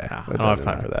 Okay. Nah, I It don't have doesn't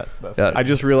time for matter. that. That's Yeah. I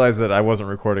just realized that I wasn't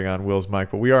recording on Will's mic,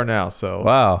 but we are now. So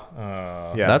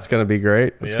Wow. yeah, That's gonna be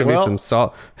great. It's Yeah. gonna Well- be some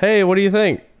salt. Hey, what do you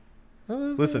think?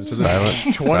 listen to the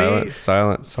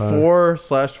Silent.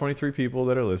 24/23 people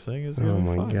that are listening is gonna Oh be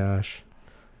my fun. gosh.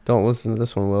 Don't listen to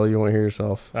this one, Will. You won't hear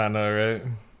yourself. I know, right?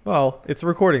 Well, it's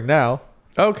recording now.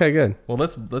 Okay, good. Well,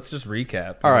 let's just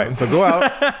recap. All right, so go out.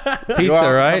 Pizza,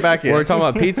 out, right? come back in. We're talking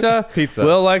about pizza. Pizza.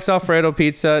 Will likes Alfredo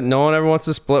pizza. No one ever wants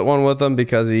to split one with him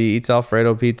because he eats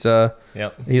Alfredo pizza.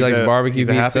 Yep. He likes barbecue he's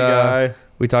a pizza. happy guy.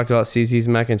 We talked about Cece's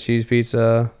mac and cheese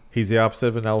pizza. He's the opposite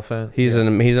of an elephant. He's a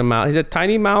mouse. He's a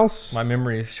tiny mouse. My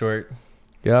memory is short.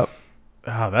 Yep.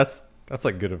 Oh, that's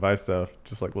like good advice though.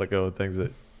 Just like let go of things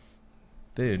that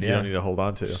Dude, you yeah. don't need to hold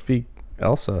on to. Just be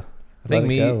Elsa. I think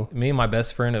Let it go. me and my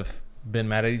best friend have been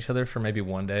mad at each other for maybe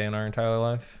one day in our entire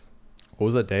life. What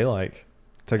was that day like?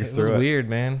 Take us It was through it. weird,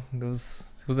 man. It was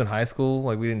in high school.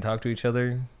 Like we didn't talk to each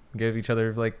other, gave each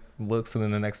other like looks, and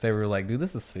then the next day we were like, "Dude,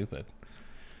 this is stupid."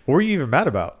 What were you even mad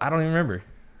about? I don't even remember.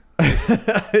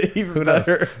 Even Who knows?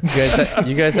 better.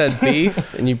 You guys had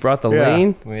beef and you brought the Yeah.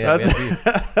 lean. Yeah, we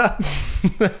had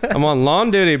beef. I'm on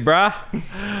lawn duty, bruh.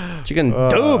 What you can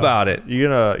do about it? You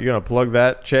gonna plug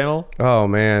that channel? Oh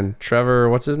man, Trevor.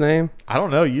 What's his name? I don't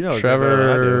know. You know it better than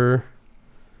I do. Trevor.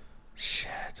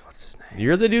 Shit, what's his name?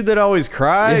 You're the dude that always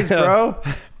cries, Yeah. bro.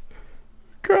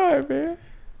 Cry, man.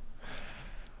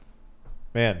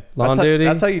 Man, Lawn that's duty?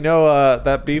 That's how you know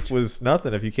that beef was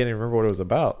nothing if you can't even remember what it was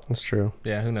about. That's true.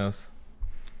 Yeah, who knows?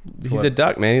 He's a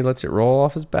duck, man. He lets it roll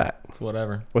off his back. It's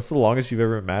whatever. What's the longest you've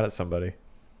ever been mad at somebody?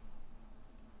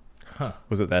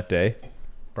 Was it that day?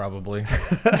 Probably. I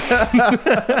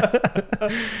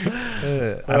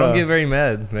don't get very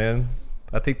mad, man.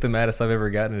 I think the maddest I've ever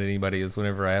gotten at anybody is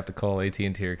whenever I have to call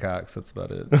AT&T or Cox. That's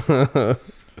about it.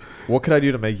 What could I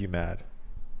do to make you mad?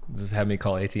 Just have me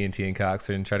call AT&T and Cox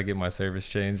and try to get my service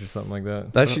changed or something like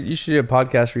that. You should do a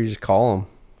podcast where you just call them.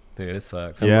 Dude, it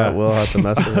sucks. Yeah. We'll have to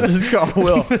mess with it. Just call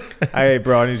Will. Hey,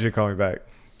 bro, I need you to call me back.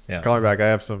 Yeah. Call me back. I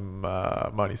have some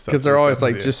money stuff. Because to they're always discuss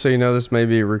like, with you. just so you know, this may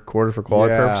be recorded for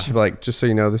quality Yeah. purposes. You'd be like, just so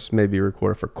you know, this may be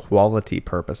recorded for quality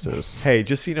purposes. Hey,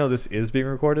 just so you know, this is being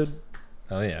recorded.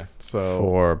 Oh, yeah. So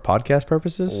For podcast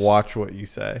purposes? watch what you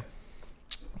say.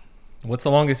 What's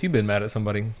the longest you've been mad at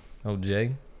somebody? Oh,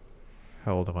 Jay?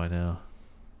 How old am I now?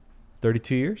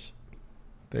 32 years?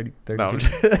 30, No, I'm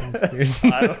 32 years.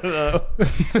 I don't know.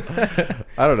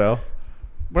 I don't know.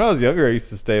 When I was younger, I used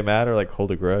to stay mad or like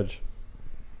hold a grudge.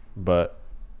 But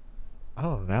I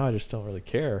don't know. Now I just don't really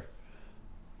care.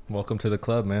 Welcome to the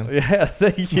club, man. Yeah,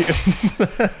 thank you.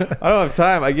 I don't have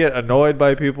time. I get annoyed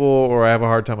by people or I have a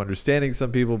hard time understanding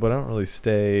some people, but I don't really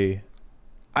stay.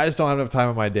 I just don't have enough time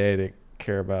in my day to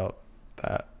care about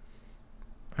that.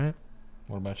 Right?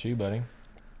 What about you, buddy?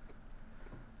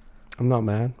 I'm not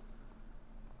mad.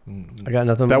 Mm, I got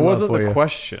nothing That but love wasn't for the you.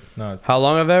 question. No, it's How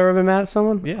long have I ever been mad at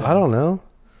someone? Yeah. I don't know.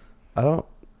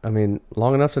 I mean,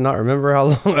 long enough to not remember how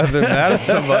long I've been mad at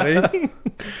somebody.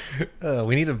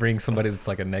 we need to bring somebody that's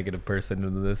like a negative person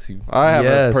into this. I have a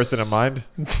Yes. person in mind.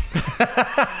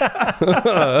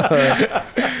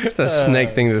 It's a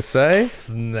snake thing to say.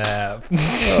 Snap.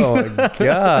 Oh my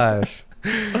gosh.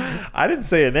 I didn't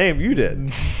say a name. You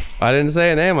did. I didn't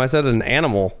say a name. I said an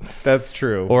animal. That's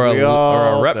true. Or a- We or a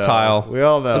all reptile. know. We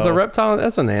all know. That's a reptile.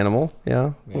 That's an animal.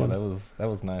 Yeah. Yeah, that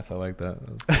was nice. I like that.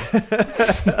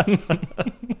 That was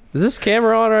cool. Is this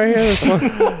camera on right here? This one?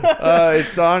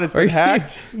 It's on. It's Are been you-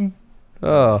 hacked.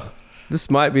 Oh, this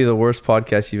might be the worst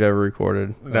podcast you've ever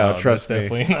recorded. No, Oh, trust that's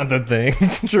me. definitely not the thing.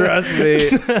 Trust me.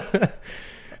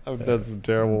 I've done some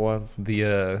terrible ones.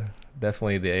 The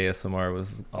definitely the ASMR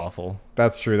was awful.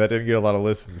 That's true. That didn't get a lot of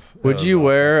listens. Would That you was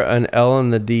wear an Ellen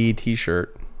the D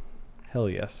t-shirt? awful. Hell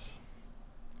yes.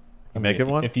 I mean, Making if,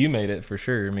 one? If you made it for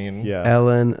sure. I mean, Yeah.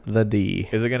 Ellen the D.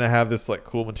 Is it gonna have this like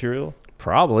cool material?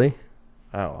 Probably.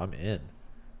 Oh, I'm in.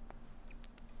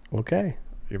 Okay.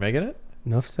 You're making it?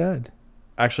 Enough said.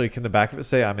 Actually, can the back of it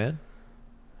say I'm in?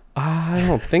 I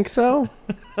don't think so.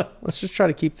 Let's just try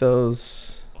to keep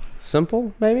those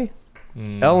simple, maybe.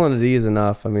 Mm. Ellen the D is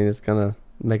enough. I mean, it's gonna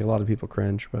make a lot of people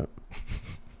cringe, but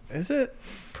Is it?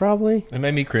 probably. It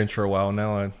made me cringe for a while.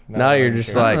 Now Now you're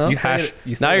just like know. You say hash. it-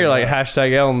 you say Now it you're like enough.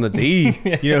 hashtag Ellen the D.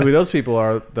 You know who those people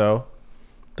are though?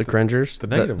 The cringers, The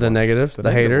negative the ones. negative, the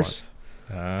negative haters.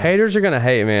 ones. Haters are gonna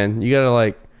hate, man. You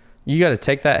gotta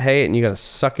take that hate and you gotta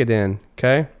suck it in.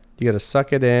 Okay, you gotta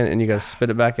suck it in and you gotta spit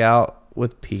it back out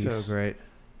with peace. So great.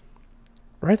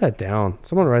 Write that down.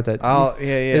 Someone write that. Oh yeah,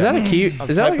 yeah. Is that a key? I'm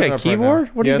Is that like typing a it up right keyboard?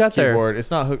 now. What do Yeah, you got it's there? keyboard. It's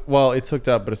not hooked. Well, it's hooked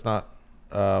up, but it's not.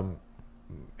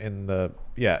 In the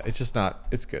it's just not.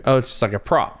 It's good. Oh, it's just like a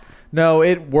prop. No,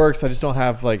 it works. I just don't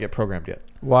have like it programmed yet.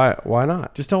 Why? Why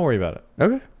not? Just don't worry about it.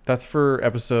 Okay. That's for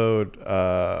episode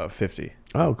 50.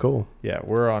 Oh, cool. Yeah,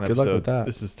 we're on Good luck episode. with that.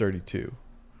 This is 32.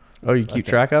 Oh, you keep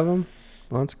Okay. track of them?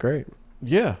 Well, that's great.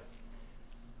 Yeah.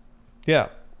 Yeah.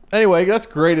 Anyway, that's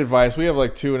great advice. We have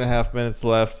like 2.5 minutes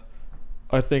left.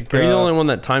 I think. Are you the only one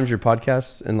that times your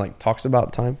podcasts and like talks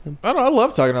about time? I don't know. I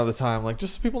love talking all the time. Like,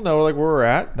 just so people know like where we're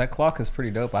at. That clock is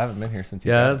pretty dope. I haven't been here since.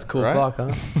 You Yeah, got that's it. a cool Right? clock,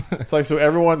 huh? It's like so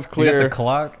everyone's You got clear. the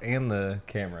clock and the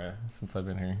camera since I've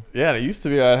been here. Yeah, and it used to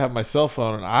be I'd have my cell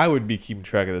phone and I would be keeping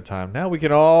track of the time. Now we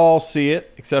can all see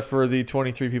it except for the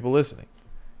 23 people listening.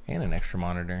 And an extra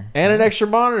monitor. And an extra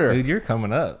monitor. Dude, you're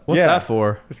coming up. What's Yeah. that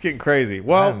for? It's getting crazy.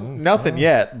 Well, don't nothing know.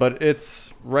 yet, but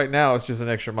it's right now it's just an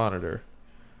extra monitor.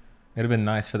 It'd have been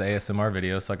nice for the ASMR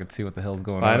video so I could see what the hell's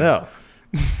going on. I know.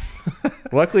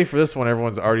 Luckily for this one,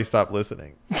 everyone's already stopped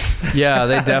listening. Yeah,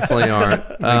 they definitely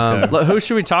aren't. time. Who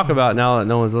should we talk about now that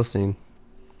no one's listening?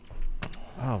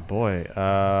 Oh boy.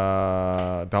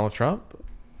 Donald Trump?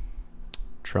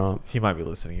 Trump. He might be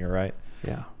listening, you're right.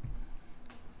 Yeah.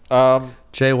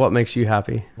 Jay, What makes you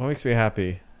happy? what makes me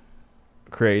happy?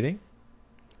 Creating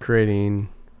Creating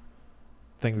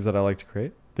things that I like to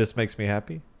create. This makes me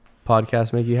happy.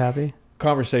 podcasts make you happy?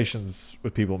 Conversations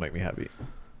with people make me happy.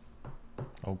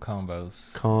 Old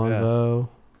combos. Convo.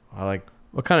 I like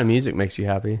What kind of music makes you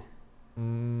happy?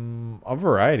 a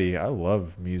variety. I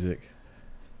love music.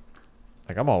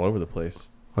 Like I'm all over the place.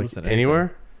 Like Listen to anything.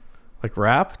 anywhere? Like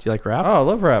rap? Do you like rap? Oh, I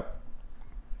love rap.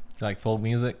 You like folk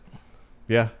music?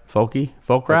 Yeah. Folky?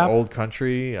 Folk Like rap? old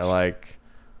country. I like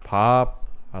pop.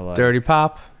 I like Dirty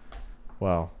pop?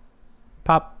 Well,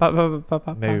 Pop, pop, pop, pop,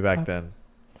 pop. Maybe pop, back pop. then.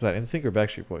 Was that NSYNC or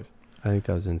Backstreet Boys? I think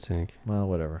that was NSYNC. Well,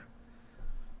 whatever.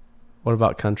 What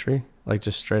about country? Like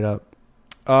just straight up.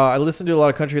 I listened to a lot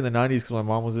of country in the 90s because my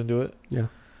mom was into it, Yeah.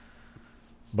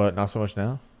 but not so much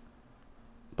now.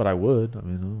 But I would. I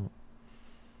mean,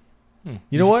 Hmm.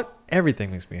 you know what?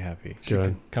 Everything makes me happy.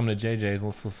 Good. Come to JJ's.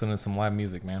 Let's listen to some live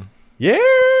music, man. Yeah!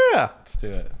 Let's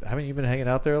do it. Haven't you been hanging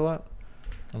out there a lot?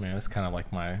 I mean, it's kind of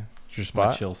like my It's your my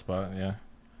spot? chill spot. Yeah.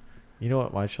 You know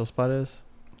what my chill spot is?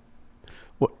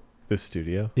 What? This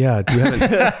studio. Yeah. Do you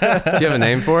have a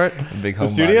name for it? A big The homebody.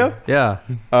 studio? Yeah.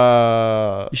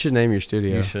 Uh, You should name your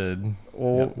studio. You should.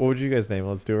 well, Yep. what would you guys name it?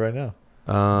 Let's do it right now.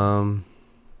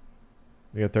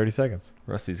 We got 30 seconds.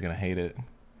 Rusty's gonna hate it.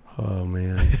 Oh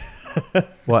man.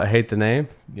 What? Hate the name?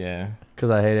 Yeah. Because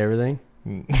I hate everything.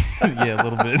 Yeah, a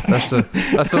little bit. That's what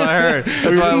I heard.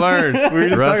 That's what I learned. We were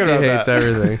just Rusty talking about hates that.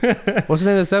 everything. What's the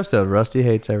name of this episode? Rusty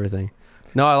hates everything.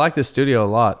 No, I like this studio a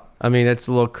lot. I mean, it's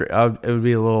a little. It would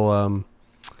be a little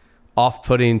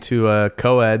off-putting to a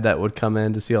co-ed that would come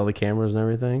in to see all the cameras and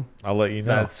everything. I'll let you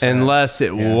know. That's Unless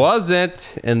it yeah.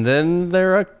 wasn't, and then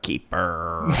they're a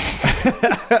keeper.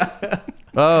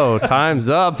 Oh, time's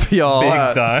up, y'all.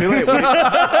 Big time. Too late.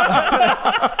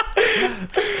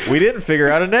 We didn't figure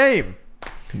out a name.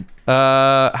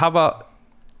 How about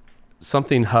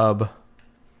something hub?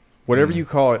 Whatever you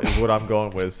call it is what I'm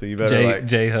going with. So you better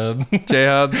J Hub. J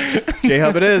hub. J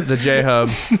Hub it is. The J hub.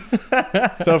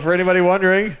 So for anybody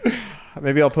wondering,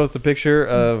 maybe I'll post a picture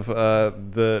of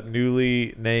the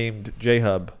newly named J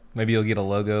Hub. Maybe you'll get a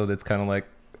logo that's kind of like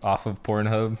off of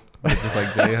Pornhub. It's just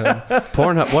like J Hub.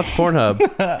 Pornhub. What's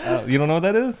Pornhub? You don't know what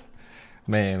that is?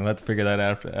 Man, let's figure that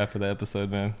out after the episode,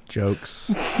 man.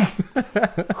 Jokes.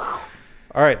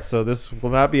 All right, so this will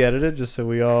not be edited, just so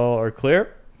we all are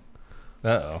clear.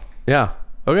 Uh-oh. Yeah.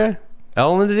 Okay.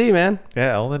 L and the D, man.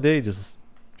 Yeah, L and D, just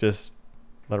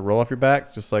let it roll off your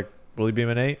back, just like Willie Beam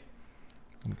and 8.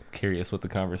 I'm curious what the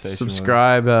conversation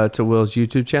Subscribe to Will's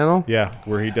YouTube channel. Yeah,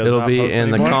 where he does It'll not be post in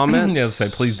the anymore. comments. Yeah, say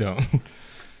please don't.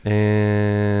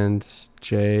 And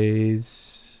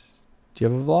Jay's. Do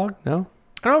you have a vlog? No.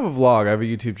 I don't have a vlog. I have a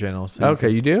YouTube channel. So Okay,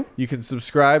 you do. you can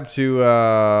subscribe to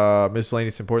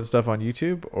Miscellaneous Important Stuff on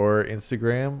YouTube or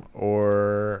Instagram,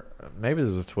 or maybe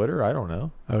there's a Twitter. I don't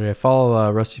know. Okay,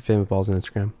 follow Rusty Famous Balls on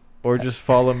Instagram. Or just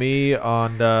follow me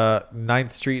on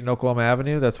 9th Street and Oklahoma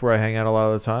Avenue. That's where I hang out a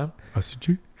lot of the time.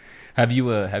 Have you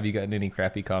gotten any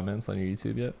crappy comments on your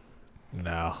YouTube yet?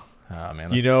 No. Oh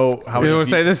man. You know how You many would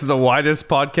say this is the widest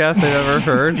podcast I've ever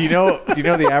heard. do you know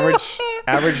the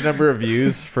average number of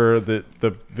views for the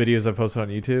videos I posted on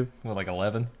YouTube? what, like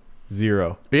 11?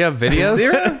 0. You have videos?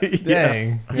 Yeah.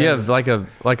 Dang. You have like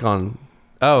on.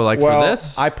 Oh, like Well, for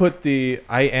this? I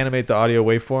animate the audio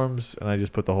waveforms and I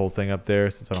just put the whole thing up there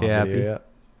since I don't have video Cappy. yet.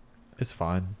 It's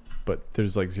fine, but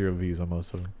there's like 0 views on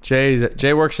most of them.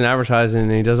 Jay works in advertising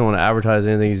and he doesn't want to advertise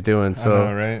anything he's doing. So, I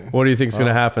know, right? what do you think's going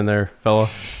to Well, happen there, fella?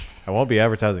 I won't be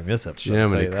advertising this episode. I'll tell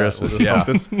Jiminy you that. Christmas, We'll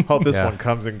just yeah. hope this Yeah. one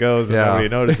comes and goes and Yeah. nobody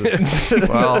notices.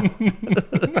 Well,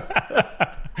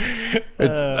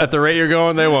 at the rate you're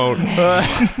going, they won't.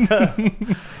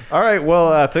 All right.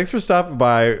 Well, thanks for stopping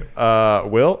by,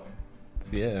 Will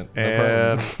Yeah. No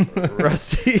and problem.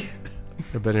 Rusty.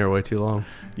 I've been here way too long.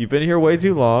 You've been here way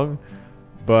too long,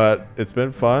 but it's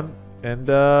been fun, and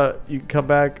you can come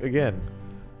back again,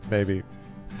 maybe.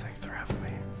 Thanks for having me.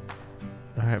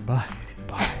 All right. Bye.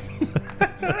 Bye.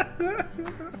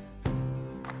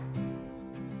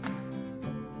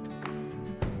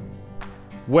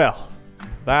 Well,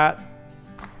 that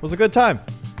was a good time.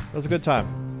 That was a good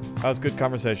time. That was good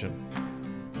conversation.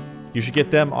 You should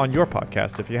get them on your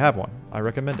podcast if you have one. I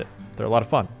recommend it. They're a lot of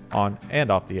fun, on and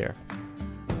off the air.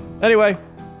 Anyway,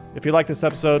 if you like this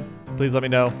episode, please let me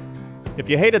know. If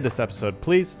you hated this episode,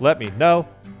 please let me know.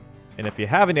 And if you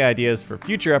have any ideas for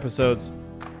future episodes,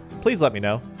 please let me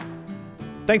know.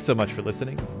 Thanks so much for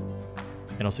listening,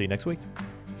 and I'll see you next week.